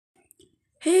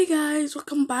Hey guys,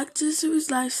 welcome back to the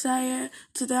series Lifestyle.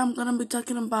 Today I'm gonna be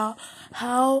talking about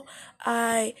how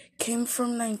I came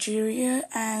from Nigeria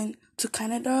and to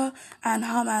Canada and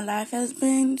how my life has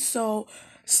been. So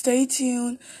stay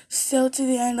tuned, still to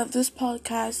the end of this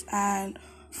podcast and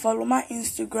follow my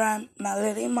Instagram, my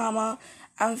lady mama,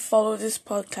 and follow this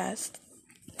podcast.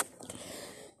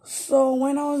 So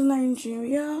when I was in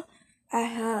Nigeria, I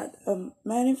had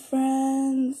many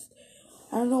friends.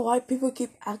 I don't know why people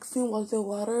keep asking, was it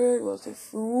water? Was it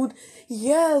food?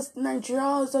 Yes,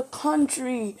 Nigeria is a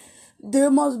country. There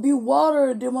must be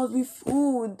water. There must be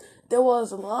food. There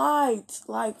was light.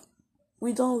 Like,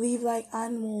 we don't live like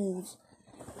animals.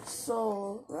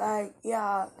 So,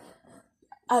 yeah,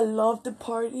 I love the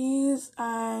parties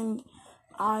and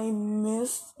I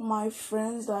miss my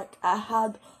friends. Like, I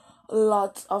had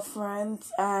lots of friends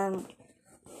and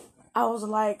I was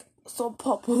like so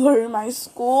popular in my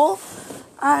school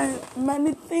and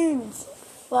many things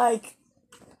like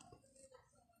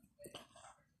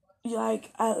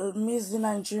I miss the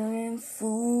Nigerian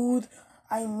food,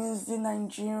 I miss the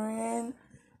Nigerian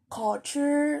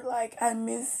culture, like I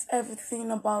miss everything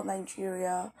about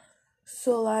Nigeria.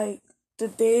 So the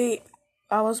day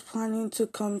I was planning to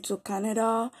come to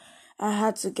Canada, I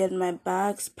had to get my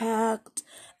bags packed.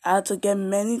 I had to get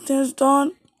many things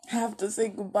done. I have to say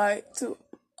goodbye to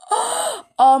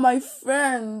all my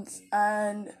friends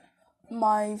and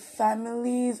my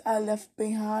families I left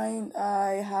behind.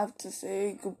 I have to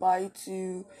say goodbye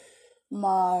to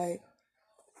my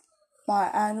my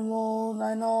animals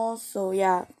and all. So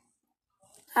yeah,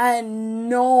 I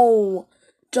know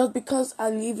just because I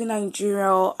live in Nigeria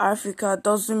or Africa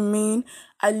doesn't mean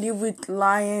I live with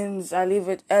lions, I live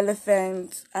with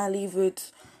elephants, I live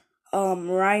with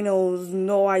rhinos.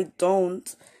 No, I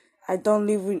don't. I don't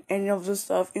live with any of the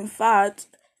stuff. In fact,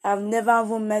 I've never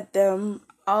even met them.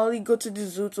 I only go to the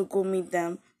zoo to go meet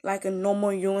them like a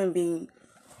normal human being.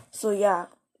 So yeah.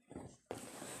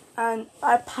 And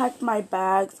I packed my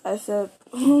bags. I said,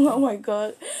 oh my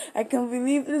god, I can't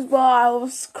believe this, but I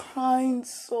was crying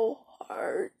so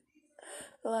hard.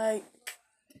 Like,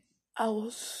 I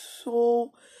was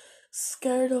so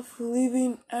scared of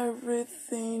leaving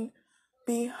everything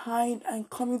behind and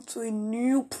coming to a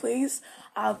new place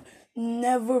I've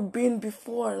never been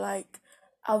before. Like,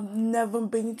 I've never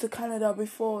been to Canada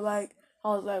before. Like, I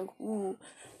was like, ooh,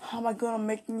 how am I gonna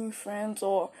make new friends?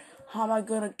 Or how am I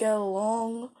gonna get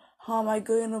along? How am I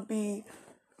going to be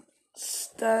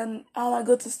how am I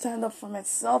going to stand up for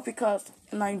myself? Because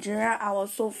in Nigeria I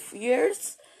was so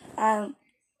fierce and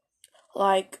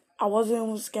like I wasn't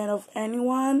even scared of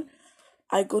anyone.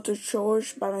 I go to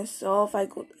church by myself. I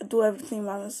do everything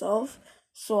by myself.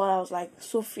 So I was like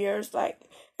so fierce. Like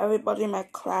everybody in my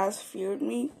class feared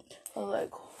me. I was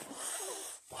like,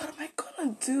 what am I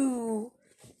gonna do?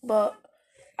 But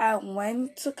I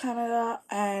went to Canada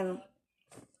and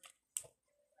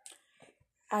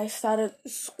I started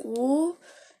school.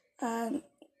 And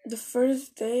the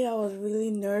first day I was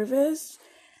really nervous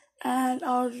and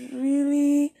I was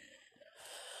really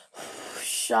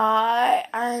shy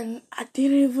and I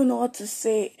didn't even know what to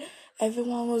say.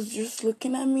 Everyone was just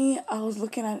looking at me. I was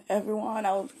looking at everyone.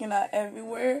 I was looking at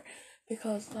everywhere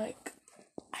because I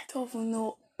don't even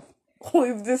know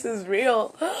if this is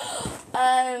real.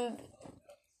 And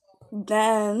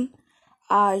then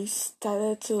I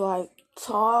started to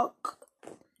talk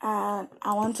and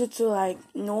I wanted to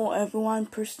know everyone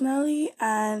personally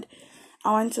and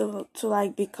I wanted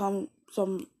to become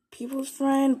some people's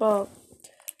friend, but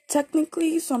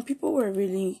technically, some people were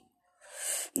really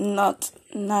not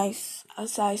nice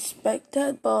as I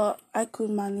expected, but I could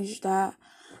manage that.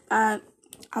 And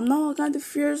I'm not kind of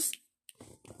fierce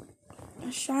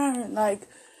Sharon. Like,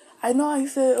 I know I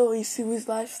said, oh, it's Series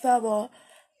Lifestyle,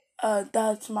 but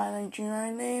that's my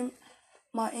Nigerian name.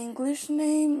 My English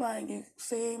name, like you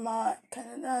say my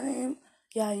Canada name,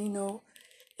 yeah,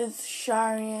 it's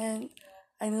Sharon.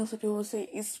 I know some people say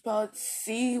it's spelled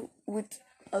C with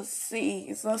a C.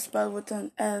 It's not spelled with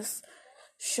an S.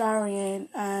 Sharian,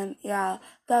 and yeah,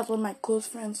 that's what my close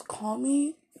friends call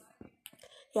me.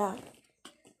 Yeah,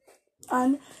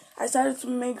 and I started to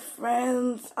make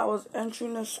friends. I was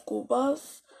entering a school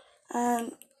bus,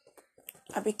 and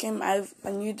I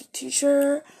knew the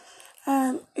teacher,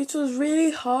 and it was really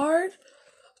hard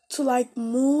to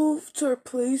move to a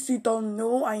place you don't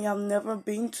know and you have never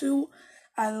been to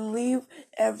and leave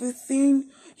everything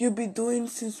you've been doing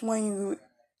since when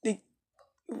we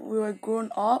were grown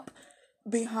up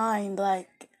behind,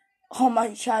 like all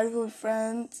my childhood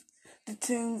friends, the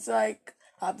things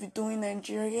I've been doing in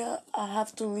Nigeria. I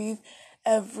have to leave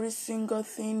every single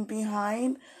thing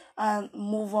behind and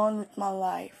move on with my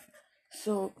life.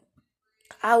 So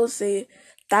I would say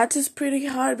that is pretty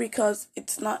hard because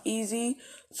it's not easy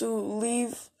to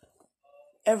leave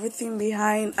everything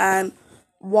behind and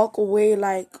walk away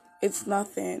like it's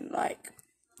nothing. Like,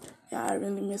 yeah, I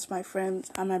really miss my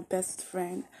friends and my best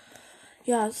friend.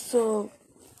 Yeah, so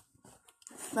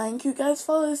thank you guys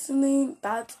for listening.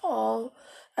 That's all.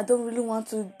 I don't really want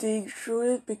to dig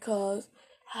through it because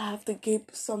I have to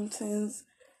keep some things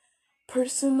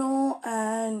personal,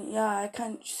 and yeah, I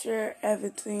can't share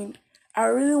everything. I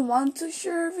really want to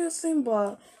share everything,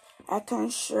 but I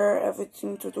can't share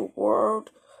everything to the world.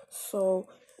 So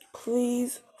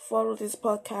please follow this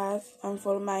podcast and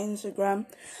follow my Instagram.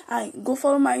 I go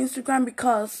follow my Instagram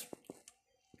because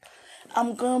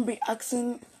I'm gonna be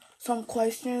asking some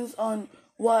questions on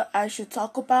what I should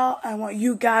talk about and what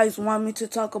you guys want me to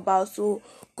talk about. So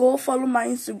go follow my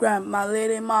Instagram, my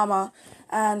lady mama,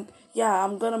 and yeah,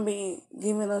 I'm gonna be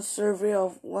giving a survey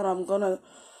of what I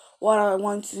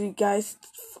want you guys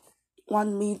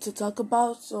want me to talk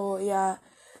about. So yeah,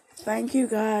 thank you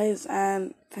guys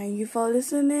and thank you for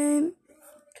listening.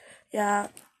 Yeah.